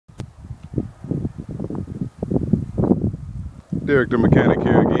Derek the mechanic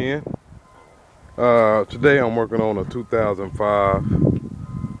here again. Today I'm working on a 2005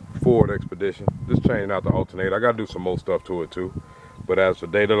 Ford Expedition. Just changing out the alternator. I gotta do some more stuff to it too. But as for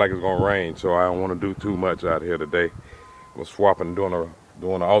today, look like it's gonna rain, so I don't want to do too much out here today. I'm swapping, doing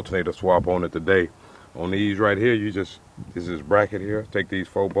an alternator swap on it today. On these right here, this is bracket here. Take these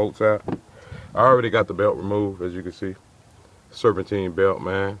 4 bolts out. I already got the belt removed, as you can see. Serpentine belt,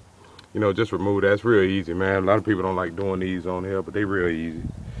 man. You know, just remove that. It's real easy, man. A lot of people don't like doing these on here, but they real easy.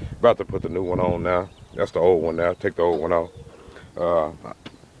 About to put the new one on now. That's the old one now. Take the old one off.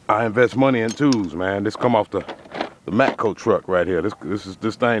 I invest money in tools, man. This come off the Matco truck right here. This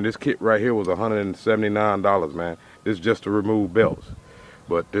kit right here was $179, man. This is just to remove belts.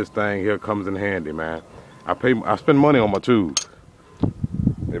 But this thing here comes in handy, man. I spend money on my tools.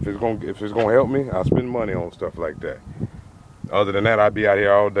 If it's gonna help me, I spend money on stuff like that. Other than that, I'd be out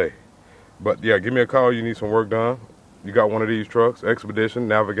here all day. But yeah, give me a call. You need some work done. You got one of these trucks, Expedition,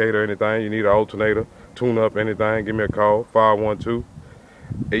 Navigator, anything. You need an alternator, tune up, anything. Give me a call.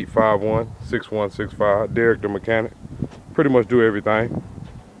 512-851-6165. Derek the mechanic. Pretty much do everything,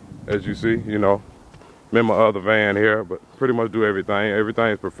 as you see. You know, I'm in my other van here, but pretty much do everything. Everything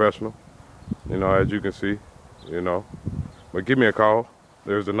is professional. You know, as you can see. You know, but give me a call.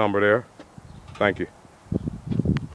 There's the number there. Thank you.